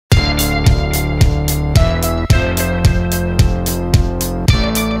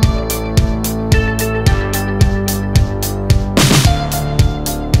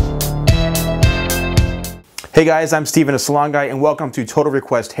Hey guys, I'm Steven, TheSalonGuy, and welcome to Total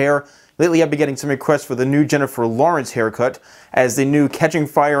Request Hair. Lately I've been getting some requests for the new Jennifer Lawrence haircut as the new Catching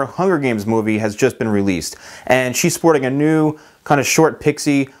Fire Hunger Games movie has just been released. And she's sporting a new kind of short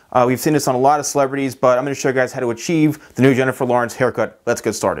pixie. We've seen this on a lot of celebrities, but I'm going to show you guys how to achieve the new Jennifer Lawrence haircut. Let's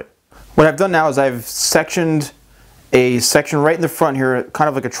get started. What I've done now is I've sectioned a section right in the front here, kind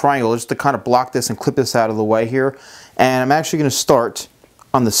of like a triangle, just to kind of block this and clip this out of the way here. And I'm actually going to start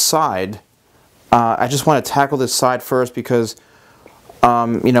on the side. I just want to tackle this side first because,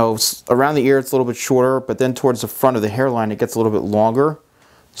 you know, around the ear it's a little bit shorter, but then towards the front of the hairline it gets a little bit longer.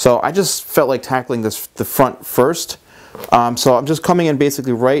 So I just felt like tackling the front first. So I'm just coming in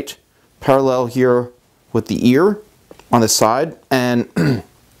basically right parallel here with the ear on the side, and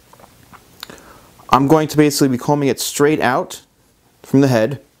I'm going to basically be combing it straight out from the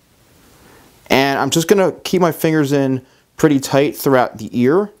head. And I'm just going to keep my fingers in pretty tight throughout the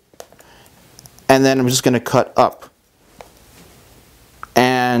ear. And then I'm just going to cut up.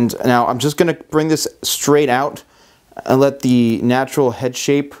 And now I'm just going to bring this straight out and let the natural head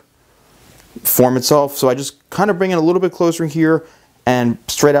shape form itself. So I just kind of bring it a little bit closer here and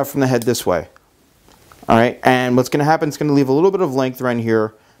straight out from the head this way. Alright, and what's going to happen is going to leave a little bit of length right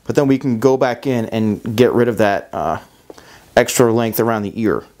here, but then we can go back in and get rid of that extra length around the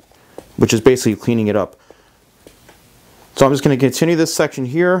ear, which is basically cleaning it up. So I'm just going to continue this section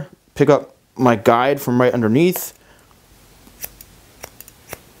here, pick up my guide from right underneath,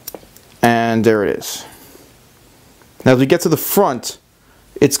 and there it is. Now as we get to the front,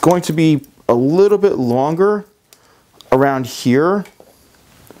 it's going to be a little bit longer around here,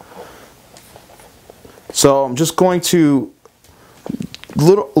 so I'm just going to a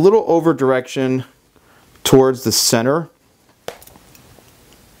little over direction towards the center.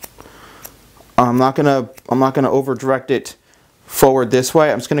 I'm not gonna over direct it forward this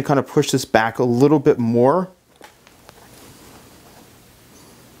way. I'm just going to kind of push this back a little bit more.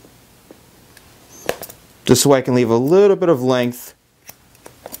 Just so I can leave a little bit of length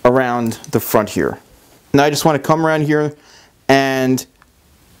around the front here. Now I just want to come around here and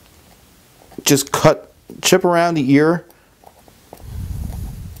just chip around the ear.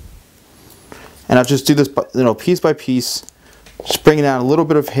 And I'll just do this, you know, piece by piece, just bringing out a little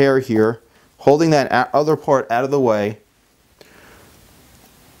bit of hair here, holding that other part out of the way,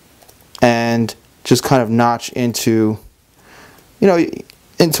 and just kind of notch into, you know,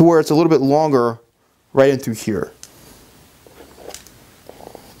 into where it's a little bit longer right in through here.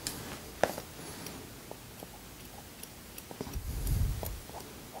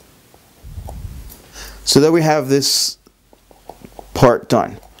 So there we have this part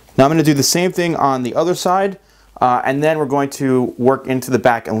done. Now I'm going to do the same thing on the other side, and then we're going to work into the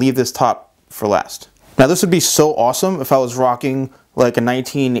back and leave this top for last. Now this would be so awesome if I was rocking like a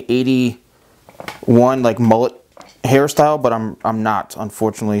 1981 like mullet hairstyle, but I'm not,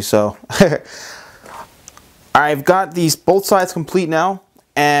 unfortunately. So I've got these both sides complete now,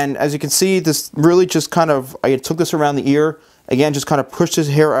 and as you can see, this really just kind of, I took this around the ear again, just kind of pushed his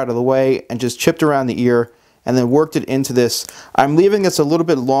hair out of the way and just chipped around the ear and then worked it into this. I'm leaving this a little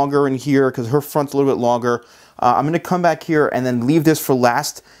bit longer in here because her front's a little bit longer. I'm going to come back here and then leave this for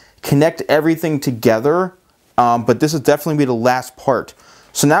last, connect everything together, but this is definitely be the last part.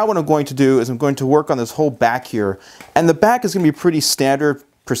 So now what I'm going to do is I'm going to work on this whole back here, and the back is going to be pretty standard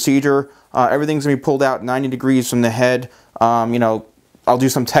procedure. Everything's going to be pulled out 90 degrees from the head. You know, I'll do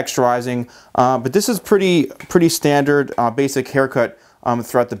some texturizing, but this is pretty standard basic haircut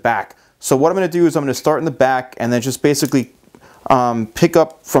throughout the back. So what I'm going to do is I'm going to start in the back and then just basically pick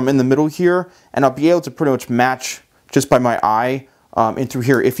up from in the middle here, and I'll be able to pretty much match just by my eye in through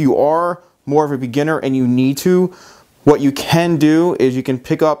here. If you are more of a beginner and you need to, what you can do is you can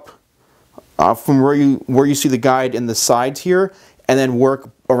pick up from where you see the guide in the sides here, and then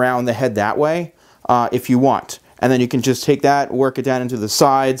work around the head that way if you want. And then you can just take that, work it down into the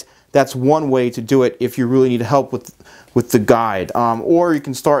sides. That's one way to do it if you really need help with the guide. Or you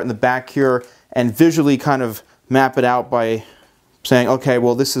can start in the back here and visually kind of map it out by saying, okay,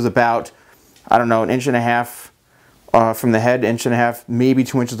 well this is about, I don't know, 1.5 inches from the head, 1.5 inches, maybe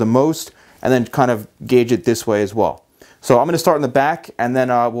 2 inches the most, and then kind of gauge it this way as well. So I'm going to start in the back, and then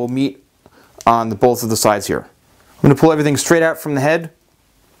we'll meet on both of the sides here. I'm going to pull everything straight out from the head.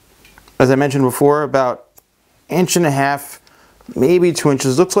 As I mentioned before, about 1.5 inches, maybe 2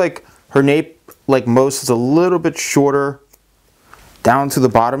 inches. Looks like her nape, like most, is a little bit shorter down to the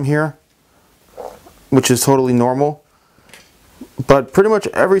bottom here, which is totally normal. But pretty much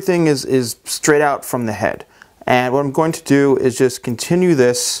everything is straight out from the head. And what I'm going to do is just continue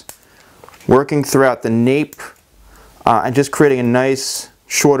this, working throughout the nape and just creating a nice,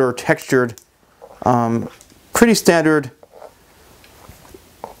 shorter, textured pretty standard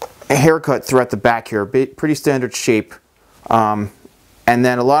haircut throughout the back here, pretty standard shape. And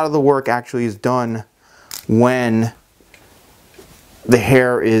then a lot of the work actually is done when the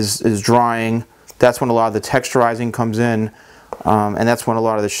hair is drying. That's when a lot of the texturizing comes in, and that's when a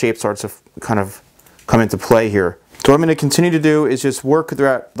lot of the shape starts to kind of come into play here. So what I'm going to continue to do is just work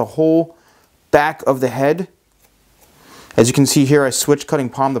throughout the whole back of the head. As you can see here, I switched cutting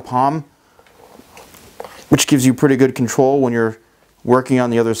palm to palm, which gives you pretty good control when you're working on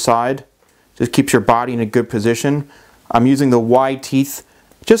the other side. Just keeps your body in a good position. I'm using the wide teeth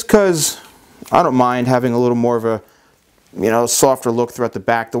just because I don't mind having a little more of a, you know, softer look throughout the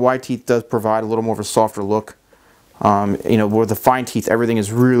back. The wide teeth does provide a little more of a softer look. You know, with the fine teeth, everything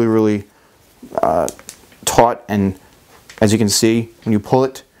is really, really taut, and as you can see when you pull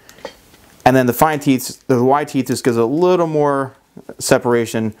it. And then the fine teeth, the wide teeth, just gives a little more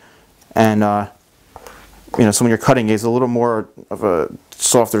separation, and you know, so when you're cutting, it's a little more of a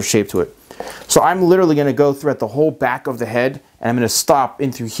softer shape to it. So I'm literally going to go throughout the whole back of the head, and I'm going to stop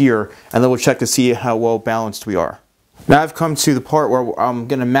in through here, and then we'll check to see how well balanced we are. Now I've come to the part where I'm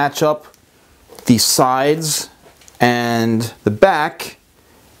going to match up the sides and the back,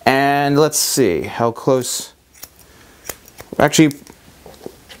 and let's see how close. Actually,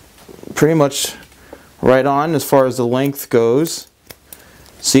 pretty much right on as far as the length goes.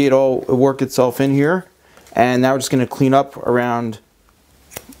 See, it all worked itself in here, and now we're just going to clean up around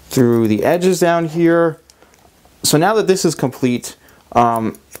through the edges down here. So now that this is complete,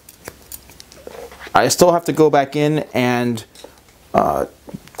 I still have to go back in and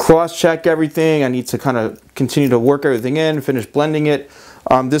cross-check everything. I need to kind of continue to work everything in, finish blending it.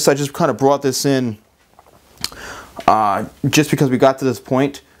 I just kind of brought this in just because we got to this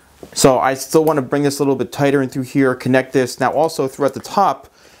point. So I still want to bring this a little bit tighter in through here, connect this. Now also throughout the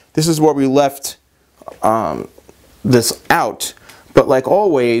top, this is where we left this out. But like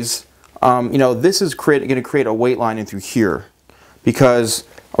always, you know, this is going to create a weight line in through here because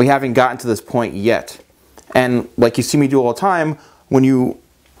we haven't gotten to this point yet. And like you see me do all the time, when you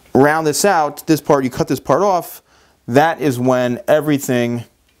round this out, this part, you cut this part off, that is when everything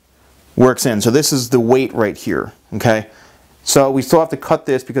works in. So this is the weight right here, okay? So we still have to cut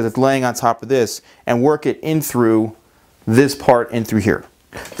this because it's laying on top of this and work it in through this part in through here.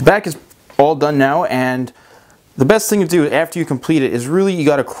 The back is all done now, and the best thing to do after you complete it is really you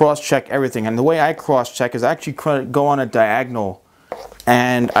got to cross-check everything. And the way I cross-check is I actually go on a diagonal,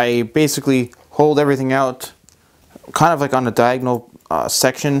 and I basically hold everything out kind of like on a diagonal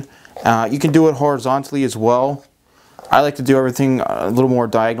section. You can do it horizontally as well. I like to do everything a little more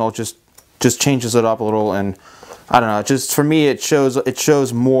diagonal, just changes it up a little, and I don't know, just for me it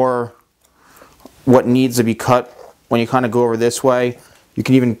shows more what needs to be cut when you kind of go over this way. You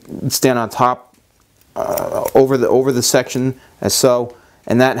can even stand on top over the section as so,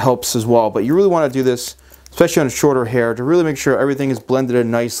 and that helps as well. But you really want to do this, especially on shorter hair, to really make sure everything is blended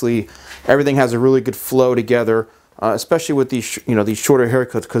in nicely, everything has a really good flow together, especially with these these shorter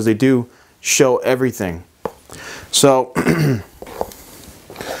haircuts, because they do show everything. So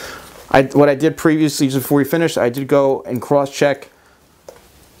what I did previously, just before we finished, I did go and cross-check,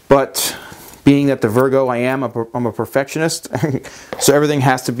 but being that the Virgo I am, I'm a perfectionist, so everything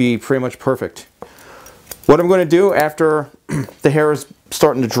has to be pretty much perfect. What I'm going to do after the hair is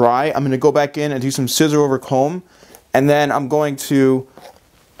starting to dry, I'm going to go back in and do some scissor over comb, and then I'm going to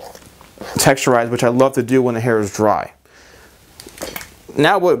texturize, which I love to do when the hair is dry.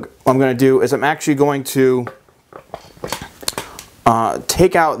 Now what I'm going to do is I'm actually going to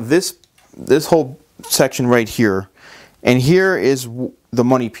take out this whole section right here, and here is the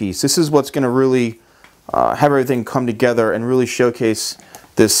money piece. This is what's going to really have everything come together and really showcase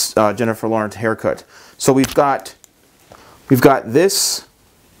this Jennifer Lawrence haircut. So we've got this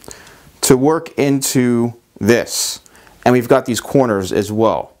to work into this, and we've got these corners as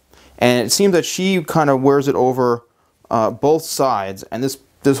well. And it seems that she kind of wears it over both sides, and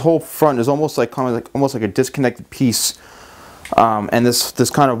this whole front is almost like a disconnected piece. And this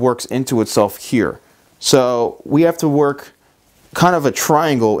kind of works into itself here. So we have to work kind of a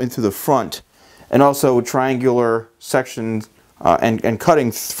triangle into the front, and also triangular sections and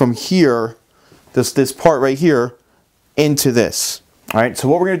cutting from here, this part right here, into this. All right, so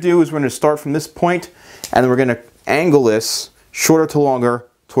what we're going to do is we're going to start from this point, and then we're going to angle this shorter to longer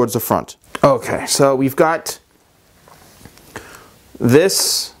towards the front. Okay, so we've got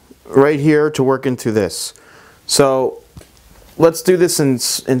this right here to work into this. So let's do this in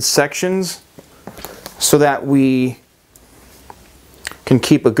sections so that we can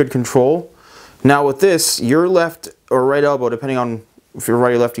keep a good control. Now with this, your left or right elbow, depending on if you're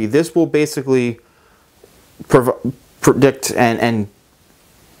right or lefty, this will basically predict and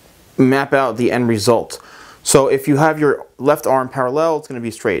map out the end result. So if you have your left arm parallel, it's going to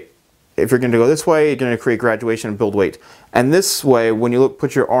be straight. If you're going to go this way, you're going to create graduation and build weight. And this way, when you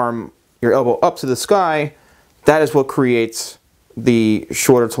put your elbow up to the sky, that is what creates the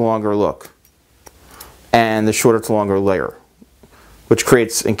shorter to longer look and the shorter to longer layer, which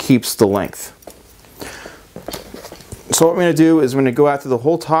creates and keeps the length. So what I'm going to do is I'm going to go out to the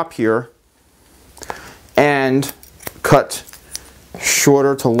whole top here and cut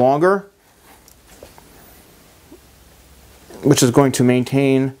shorter to longer, which is going to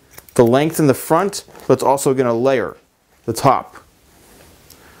maintain the length in the front, but it's also going to layer the top.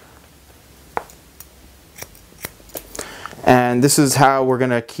 And this is how we're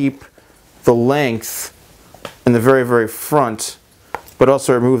going to keep the length in the very, very front, but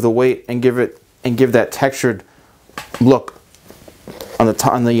also remove the weight and give that textured look on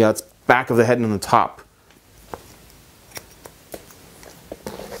the back of the head and on the top.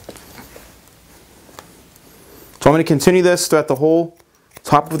 So I'm going to continue this throughout the whole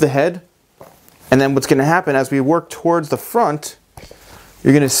top of the head, and then what's going to happen as we work towards the front,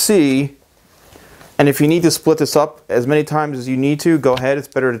 you're going to see, and if you need to split this up as many times as you need to, go ahead. It's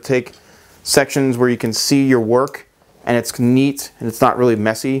better to take sections where you can see your work and it's neat and it's not really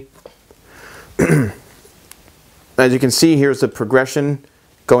messy. As you can see, here's the progression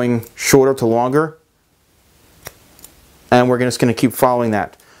going shorter to longer, and we're just going to keep following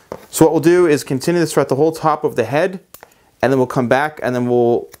that. So what we'll do is continue this throughout the whole top of the head, and then we'll come back and then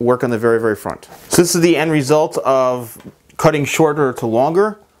we'll work on the very, very front. So this is the end result of cutting shorter to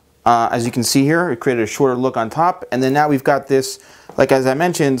longer. As you can see here, it created a shorter look on top, and then now we've got this, like as I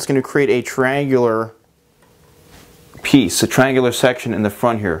mentioned, it's going to create a triangular piece, a triangular section in the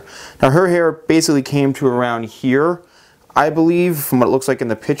front here. Now her hair basically came to around here, I believe, from what it looks like in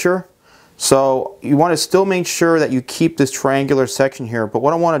the picture. So you want to still make sure that you keep this triangular section here, but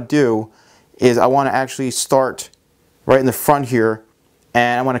what I want to do is I want to actually start right in the front here,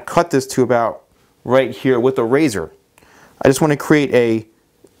 and I want to cut this to about right here with a razor. I just want to create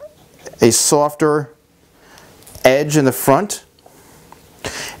a softer edge in the front,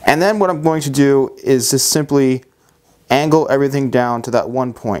 and then what I'm going to do is just simply angle everything down to that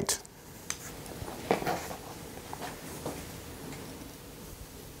one point.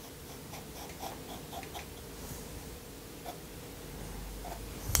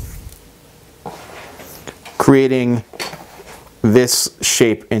 Creating this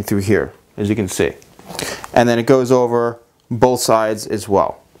shape in through here, as you can see. And then it goes over both sides as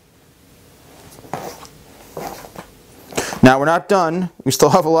well. Now we're not done. We still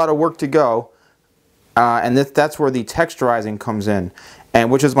have a lot of work to go. And that's where the texturizing comes in,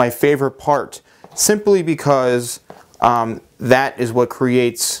 and which is my favorite part, simply because that is what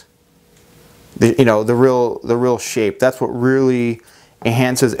creates the real shape. That's what really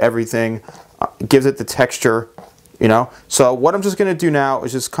enhances everything, gives it the texture, So what I'm just going to do now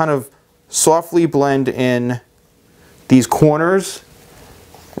is just kind of softly blend in these corners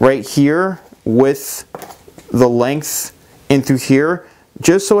right here with the length in through here,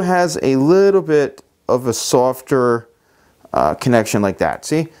 just so it has a little bit of a softer connection like that.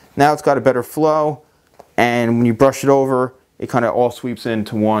 See? Now it's got a better flow, and when you brush it over, it kind of all sweeps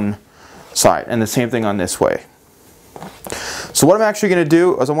into one side. And the same thing on this way. So what I'm actually going to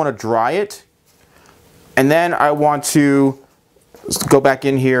do is I want to dry it, and then I want to go back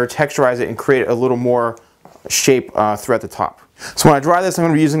in here, texturize it, and create a little more shape throughout the top. So when I dry this, I'm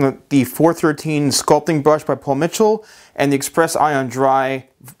going to be using the 413 sculpting brush by Paul Mitchell and the Express Ion Dry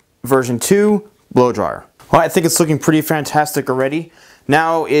version 2 blow dryer. Well, I think it's looking pretty fantastic already.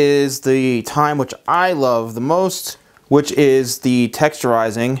 Now is the time which I love the most, which is the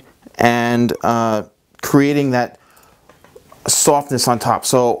texturizing and creating that softness on top.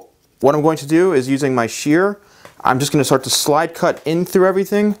 So what I'm going to do is, using my shear, I'm just going to start to slide cut in through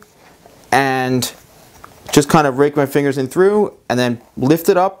everything and just kind of rake my fingers in through, and then lift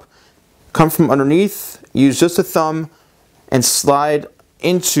it up, come from underneath, use just a thumb, and slide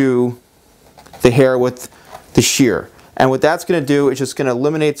into the hair with the shear. And what that's going to do is just going to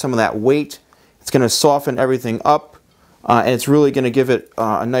eliminate some of that weight. It's going to soften everything up, and it's really going to give it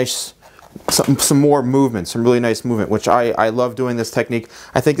a nice, some more movement, some really nice movement, which I love doing this technique.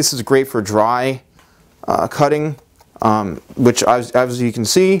 I think this is great for dry cutting, which as you can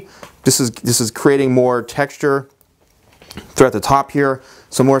see, this is creating more texture throughout the top here,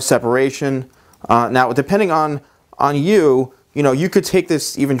 some more separation. Now, depending on you, you could take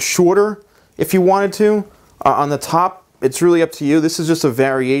this even shorter if you wanted to. On the top, it's really up to you. This is just a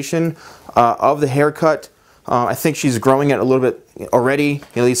variation of the haircut. I think she's growing it a little bit already.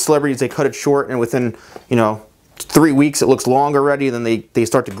 You know, these celebrities, they cut it short, and within, you know, 3 weeks it looks long already, then they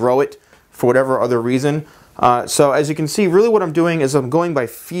start to grow it for whatever other reason. So as you can see, really what I'm doing is I'm going by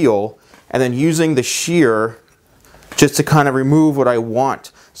feel and then using the shear just to kind of remove what I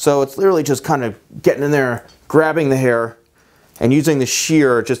want. So it's literally just kind of getting in there, grabbing the hair, and using the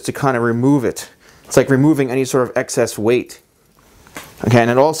shear just to kind of remove it. It's like removing any sort of excess weight. Okay, and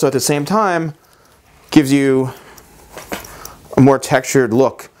it also at the same time gives you a more textured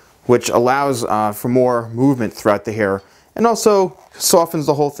look, which allows for more movement throughout the hair and also softens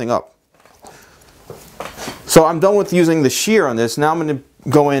the whole thing up. So I'm done with using the shear on this. Now I'm going to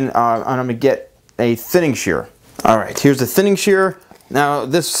go in and I'm going to get a thinning shear. Alright, here's the thinning shear. Now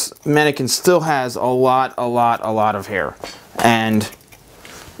this mannequin still has a lot of hair. And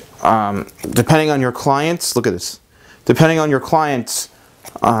depending on your clients, look at this. Depending on your clients,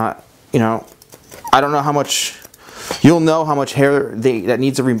 you know, I don't know how much, you'll know how much hair that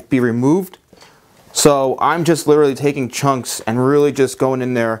needs to be removed. So I'm just literally taking chunks and really just going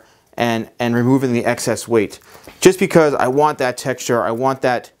in there and removing the excess weight. Just because I want that texture, I want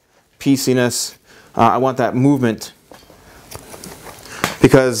that pieciness, I want that movement.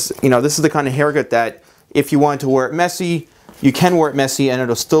 Because, you know, this is the kind of haircut that if you want to wear it messy, you can wear it messy and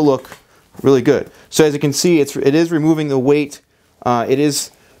it'll still look really good. So as you can see, it is removing the weight. It is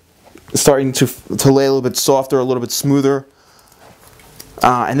starting to lay a little bit softer, a little bit smoother.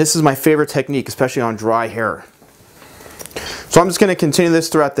 And this is my favorite technique, especially on dry hair. So I'm just going to continue this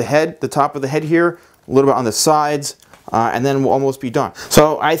throughout the head, the top of the head here, a little bit on the sides, and then we'll almost be done.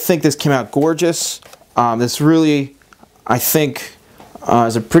 So I think this came out gorgeous. This really, I think,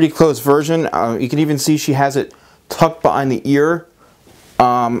 is a pretty close version. You can even see she has it tucked behind the ear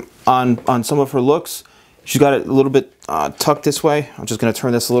on some of her looks. She's got it a little bit tucked this way. I'm just going to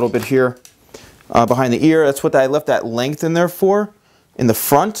turn this a little bit here behind the ear. That's what I left that length in there for, in the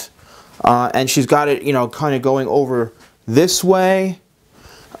front. And she's got it, you know, kind of going over this way,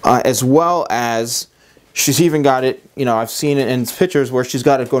 as well as she's even got it, you know, I've seen it in pictures where she's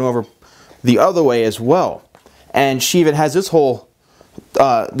got it going over the other way as well. And she even has this whole,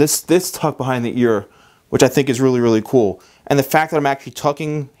 this tuck behind the ear, which I think is really cool. And the fact that I'm actually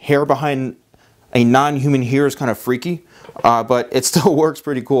tucking hair behind a non-human ear is kind of freaky, but it still works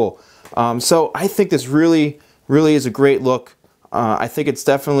pretty cool. So I think this really is a great look. I think it's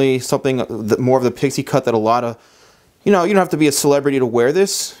definitely something more of the pixie cut that a lot of, you know, you don't have to be a celebrity to wear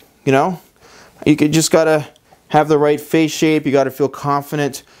this, you know. You just gotta have the right face shape, you gotta feel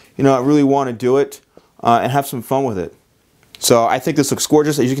confident, you know, I really want to do it, and have some fun with it. So I think this looks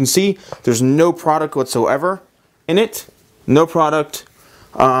gorgeous. As you can see, there's no product whatsoever in it. No product.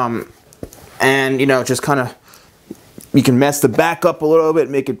 And, you know, just kind of, you can mess the back up a little bit,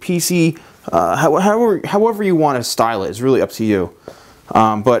 make it piecey. However you want to style it is really up to you.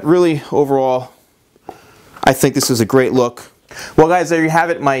 But really, overall, I think this is a great look. Well guys, there you have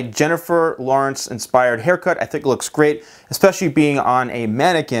it, my Jennifer Lawrence inspired haircut. I think it looks great, especially being on a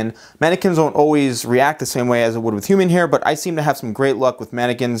mannequin. Mannequins don't always react the same way as it would with human hair, but I seem to have some great luck with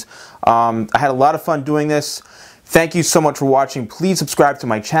mannequins. I had a lot of fun doing this. Thank you so much for watching. Please subscribe to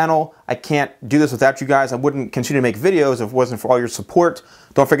my channel. I can't do this without you guys. I wouldn't continue to make videos if it wasn't for all your support.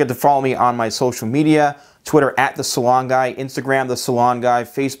 Don't forget to follow me on my social media. Twitter at TheSalonGuy, Instagram TheSalonGuy,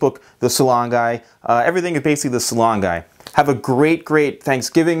 Facebook TheSalonGuy. Everything is basically TheSalonGuy. Have a great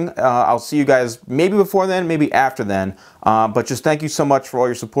Thanksgiving. I'll see you guys maybe before then, maybe after then. But just thank you so much for all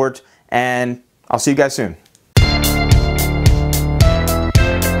your support, and I'll see you guys soon.